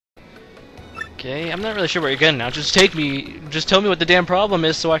Okay, I'm not really sure where you're getting now. Just tell me what the damn problem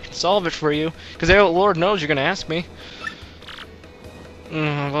is so I can solve it for you. Because Lord knows you're gonna ask me.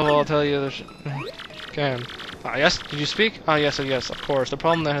 Well, I'll tell you this. Okay. Ah, yes? Did you speak? Ah, yes, of course. The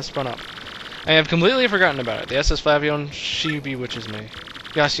problem that has sprung up. I have completely forgotten about it. The SS Flavio, and she bewitches me.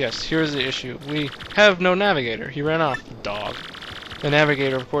 Yes, here's the issue. We have no navigator. He ran off, the dog. The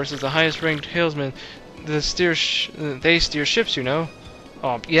navigator, of course, is the highest-ranked helmsman. They steer ships, you know.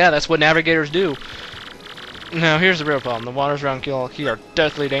 Oh, yeah, that's what navigators do. Now, here's the real problem. The waters around Key are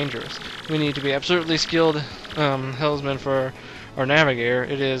deathly dangerous. We need to be absolutely skilled helmsman for our navigator.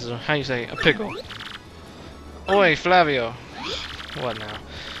 It is, how you say, a pickle. Oi, Flavio. What now?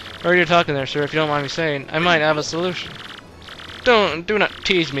 Are you talking there, sir? If you don't mind me saying, I might have a solution. Do not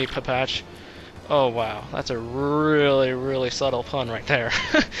tease me, Papatch. Oh, wow. That's a really, really subtle pun right there.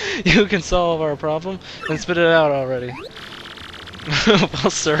 You can solve our problem? Then spit it out already.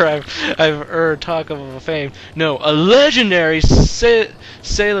 Well, sir, I've heard talk of a fame. No, a legendary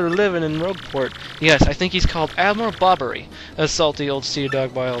sailor living in Rogueport. Yes, I think he's called Admiral Bobbery. A salty old sea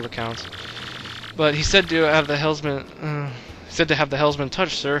dog by all accounts. But he said to have the helmsman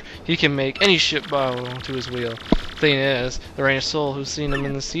touched, sir. He can make any ship bow to his wheel. Thing is, there ain't a soul who's seen him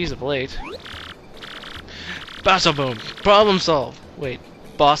in the seas of late. Bassa boom! Problem solved! Wait,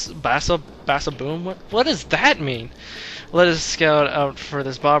 Bassa boom? What does that mean? Let us scout out for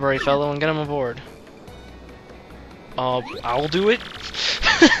this Bobbery fellow and get him aboard. I'll do it?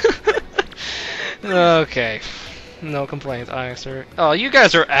 Okay. No complaints, aye, sir. Oh, you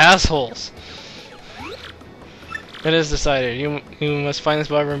guys are assholes! It is decided. You must find this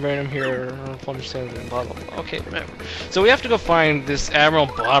Bobbery and bring him here. Understand blah blah blah. Okay, whatever. So we have to go find this Admiral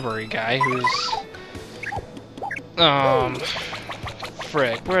Bobbery guy who's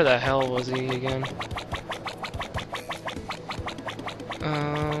frick. Where the hell was he again?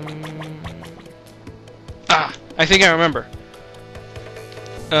 I think I remember.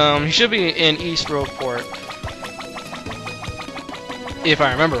 He should be in East Rogueport, if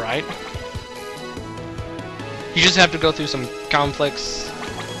I remember right. You just have to go through some complex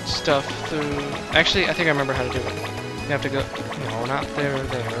stuff through... Actually, I think I remember how to do it. You have to go... No, not there. You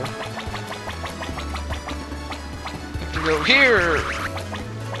have to go here!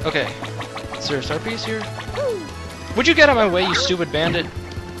 Okay. Is there a star piece here? Would you get out of my way, you stupid bandit?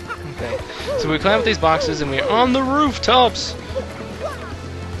 Okay. So we climb up these boxes and we're on the rooftops!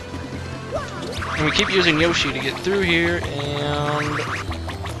 And we keep using Yoshi to get through here, and...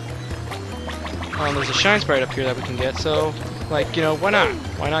 there's a shine sprite up here that we can get, so, like, you know, why not?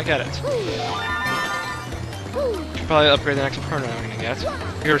 Why not get it? Probably upgrade the next opponent I'm gonna get.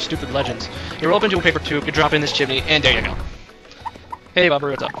 Your stupid legends. You roll up into a paper tube, you drop in this chimney, and there you go. Hey, Bobber,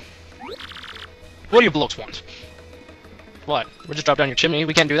 what's up? What do you blokes want? What? We'll just drop down your chimney?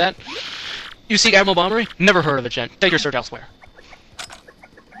 We can't do that? You seek Admiral Bobbery? Never heard of it, gent. Take your search elsewhere.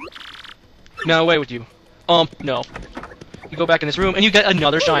 No, away with you. No. You go back in this room, and you get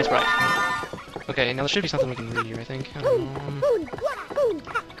another shine sprite. Okay, now there should be something we can read here, I think.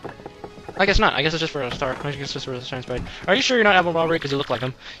 I guess not. I guess it's just for a start. I guess it's just for a shine sprite. Are you sure you're not Admiral Bobbery? Because you look like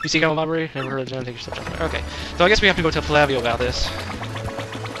him. You see Admiral Bobbery? Never heard of him. Take your steps. Okay. So I guess we have to go tell Flavio about this.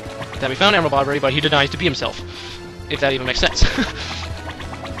 That we found Admiral Bobbery, but he denies to be himself. If that even makes sense. How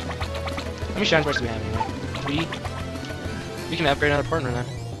many shine sprites do we have anyway? 3? We can upgrade another partner then.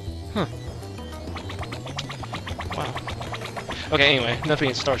 Huh. Wow. Okay, anyway, enough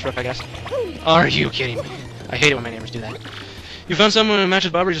being starstruck, I guess. Are you kidding me? I hate it when my neighbors do that. You found someone who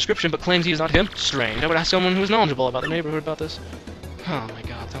matches Bobbery's description but claims he is not him? Strange. I would ask someone who is knowledgeable about the neighborhood about this. Oh my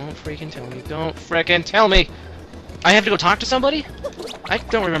god, don't freaking tell me. Don't frickin' tell me! I have to go talk to somebody? I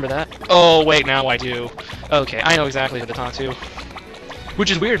don't remember that. Oh, wait, now I do. Okay, I know exactly who to talk to. Which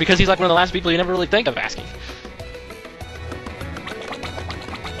is weird, because he's like one of the last people you never really think of asking.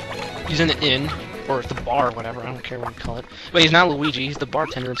 He's in the inn. Or the bar, or whatever, I don't care what you call it. But he's not Luigi, he's the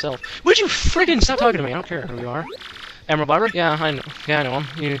bartender himself. Would you friggin' stop talking to me? I don't care who you are. Admiral Bobbery? Yeah, I know. Yeah, I know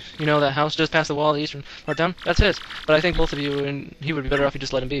him. You know that house just past the wall, the eastern part down? That's his. But I think both of you and he would be better off if you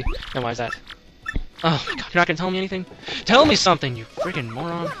just let him be. And why is that? Oh my god, you're not gonna tell me anything? Tell me something, you friggin'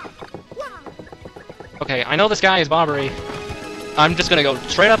 moron. Okay, I know this guy is Bobbery. I'm just gonna go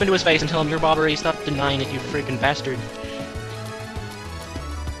straight up into his face and tell him you're Bobbery. Stop denying it, you friggin' bastard.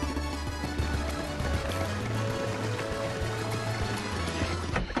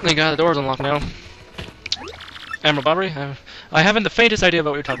 Thank god, the door's unlocked now. Admiral Bobbery, I haven't the faintest idea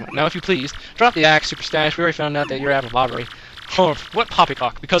about what you're talking about. Now, if you please, drop the axe, Super Stash. We already found out that you're Admiral Bobbery. Oh, what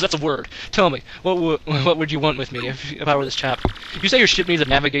poppycock? Because that's a word. Tell me, what would you want with me if I were this chap? You say your ship needs a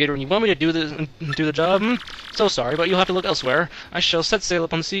navigator and you want me to do the job? So sorry, but you'll have to look elsewhere. I shall set sail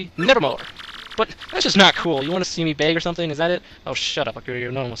upon the sea nevermore. But that's just not cool. You want to see me beg or something? Is that it? Oh, shut up,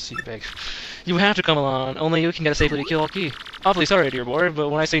 Akira. No one wants to see you beg. You have to come along. Only you can get us safely to Kill Key. Awfully sorry, dear boy, but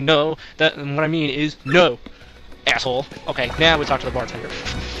when I say no, that what I mean is no, asshole. Okay, now we talk to the bartender.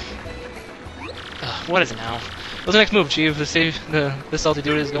 What is it now? What's the next move, Chief? This salty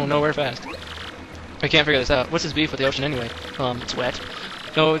dude is going nowhere fast. I can't figure this out. What's his beef with the ocean anyway? It's wet.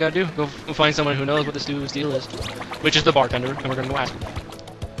 Know what we gotta do? Go find someone who knows what this dude's deal is. Which is the bartender, and we're gonna go ask him.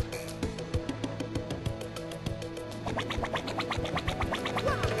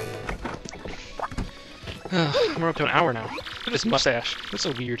 We're up to an hour now. Look at this mustache. It's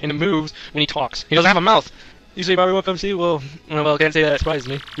so weird. And it moves when he talks. He doesn't have a mouth. You say Bobby, what come see? Well, can't say that surprises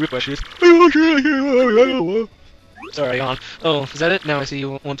me. Real question is... Sorry, yawn. Oh, is that it? Now I see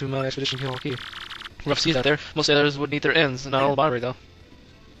you want to my expedition kill key. Rough seas out there. Most sailors would need their ends. Not all Bobbery, though.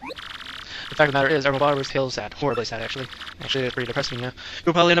 The fact of the matter is, Admiral Bobbery's tale is sad. Horribly sad, actually. Actually, it's pretty depressing, yeah.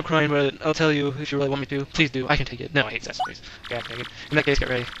 You'll probably end up crying, but I'll tell you if you really want me to. Please do. I can take it. No, I hate sad stories. Okay, I can take it. In that case, get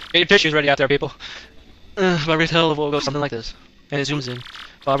ready. Get your tissues ready out there, people. Bobbery's tale will go something like this. And it zooms in.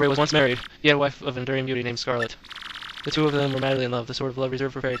 Bobbery was once married. He had a wife of enduring beauty named Scarlet. The two of them were madly in love, the sort of love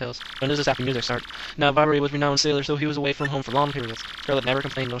reserved for fairy tales. When does this happy music start? Now, Bobbery was a renowned sailor, so he was away from home for long periods. Scarlet never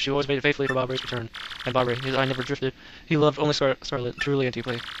complained, though. She always waited faithfully for Bobbery's return. And Bobbery, his eye never drifted. He loved only Scarlet, truly and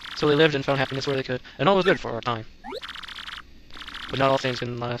deeply. So they lived and found happiness where they could, and all was good for a time. But not all things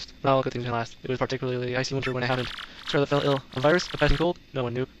can last. Not all good things can last. It was particularly icy winter when it happened. Scarlet fell ill. A virus? A passing cold? No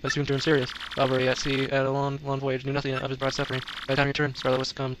one knew, but soon turned serious. Bobbery, at sea, at a long voyage, knew nothing of his bride's suffering. By the time he returned, Scarlet was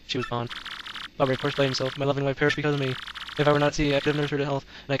succumbed. She was gone. Bobbery, of course, blamed himself. My loving wife perished because of me. If I were not at sea, I could have nursed her to health,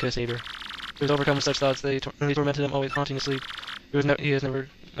 and I could have saved her. He was overcome with such thoughts, they tormented him, always haunting his sleep. He has never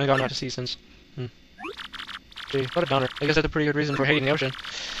gone out to sea since. Gee, what a downer. I guess that's a pretty good reason for hating the ocean.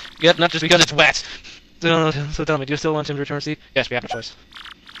 Yep, not just because it's wet. So tell me, do you still want him to return to sea? Yes, we have no choice.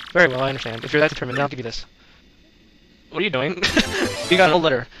 Very well, I understand. If you're that determined, then I'll give you this. What are you doing? You got an old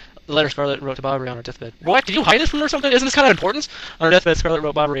letter. The letter Scarlet wrote to Bobbery on her deathbed. What? Did you hide this from her or something? Isn't this kind of important? On her deathbed, Scarlet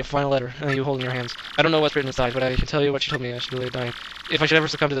wrote Bobbery a final letter, and you hold in your hands. I don't know what's written inside, but I can tell you what she told me as she lay dying. If I should ever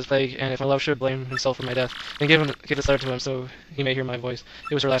succumb to this plague, and if my love should blame himself for my death, then give this letter to him so he may hear my voice.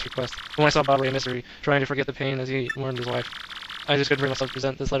 It was her last request. When I saw Bobbery in misery, trying to forget the pain as he mourned his wife, I just couldn't bring myself to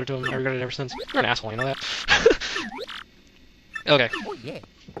present this letter to him. I regret it ever since. You're an asshole, you know that? Okay. Oh, yeah.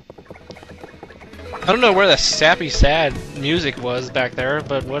 I don't know where the sappy, sad music was back there,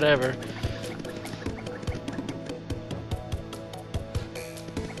 but whatever.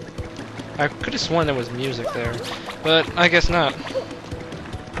 I could have sworn there was music there, but I guess not.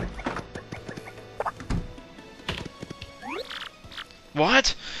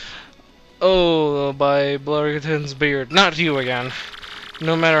 What? Oh, by Blurrington's beard. Not you again.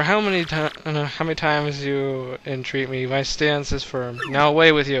 No matter how many times you entreat me, my stance is firm. Now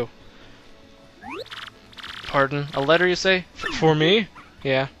away with you. Pardon? A letter, you say? For me?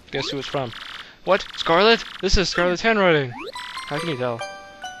 Yeah. Guess who it's from? What? Scarlet? This is Scarlet's handwriting. How can you tell?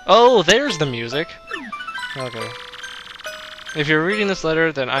 Oh, there's the music. Okay. If you're reading this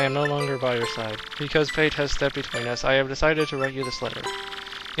letter, then I am no longer by your side. Because fate has stepped between us, I have decided to write you this letter.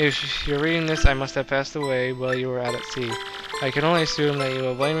 If you're reading this, I must have passed away while you were out at sea. I can only assume that you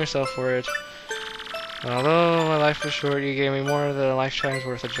will blame yourself for it. Although my life was short, you gave me more than a lifetime's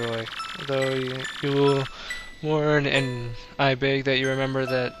worth of joy. Though you will mourn, and I beg that you remember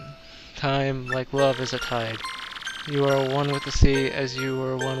that time, like love, is a tide. You are one with the sea as you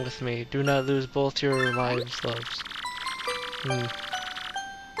were one with me. Do not lose both your lives' loves.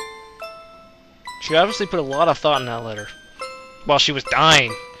 She obviously put a lot of thought in that letter. While she was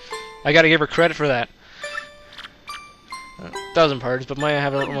dying. I gotta give her credit for that. 1,000 pardons, but might I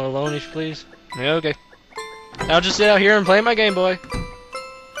have it alone, if you please? Yeah, okay. I'll just sit out here and play my Game Boy.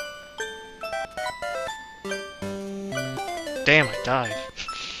 Damn, I died.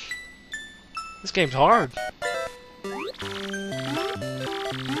 This game's hard.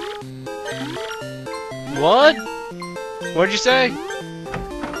 What? What'd you say?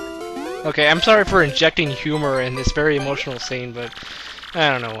 Okay, I'm sorry for injecting humor in this very emotional scene, but I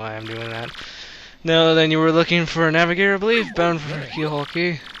don't know why I'm doing that. No, then you were looking for a navigator, I believe, bound for Keyhole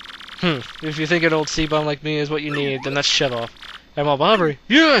Key. If you think an old sea bum like me is what you need, then let's shut off. Admiral Bobbery.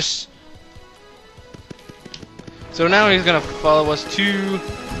 Yes! So now he's gonna follow us to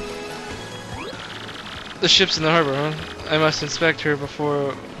the ships in the harbor, huh? I must inspect her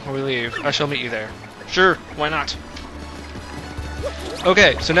before we leave. I shall meet you there. Sure, why not?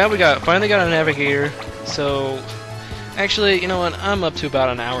 Okay, so now we finally got a navigator, so actually, you know what, I'm up to about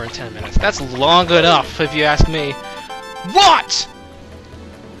an hour and 10 minutes. That's long enough, if you ask me. What?!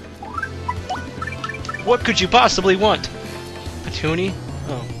 What could you possibly want? Petuni?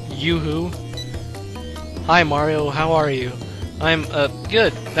 Oh, Yoo-hoo? Hi Mario, how are you? I'm,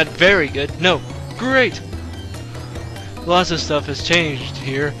 good. Not very good. No, great! Lots of stuff has changed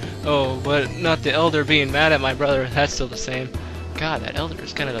here. Oh, but not the Elder being mad at my brother. That's still the same. God, that Elder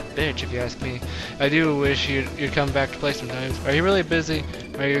is kind of a bitch, if you ask me. I do wish you'd come back to play sometimes. Are you really busy?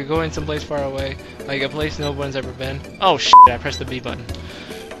 Are you going someplace far away? Like a place no one's ever been? Oh, shit, I pressed the B button.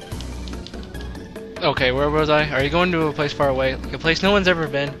 Okay, where was I? Are you going to a place far away? Like a place no one's ever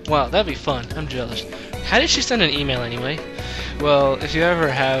been? Wow, that'd be fun. I'm jealous. How did she send an email anyway? Well, if you ever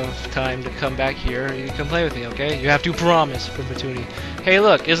have time to come back here, you can play with me, okay? You have to promise, from Patootie. Hey,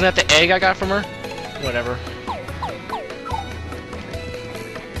 look, isn't that the egg I got from her? Whatever.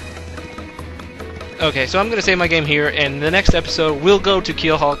 Okay, so I'm going to save my game here, and the next episode we'll go to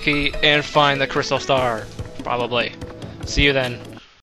Keelhaulkey and find the Crystal Star. Probably. See you then.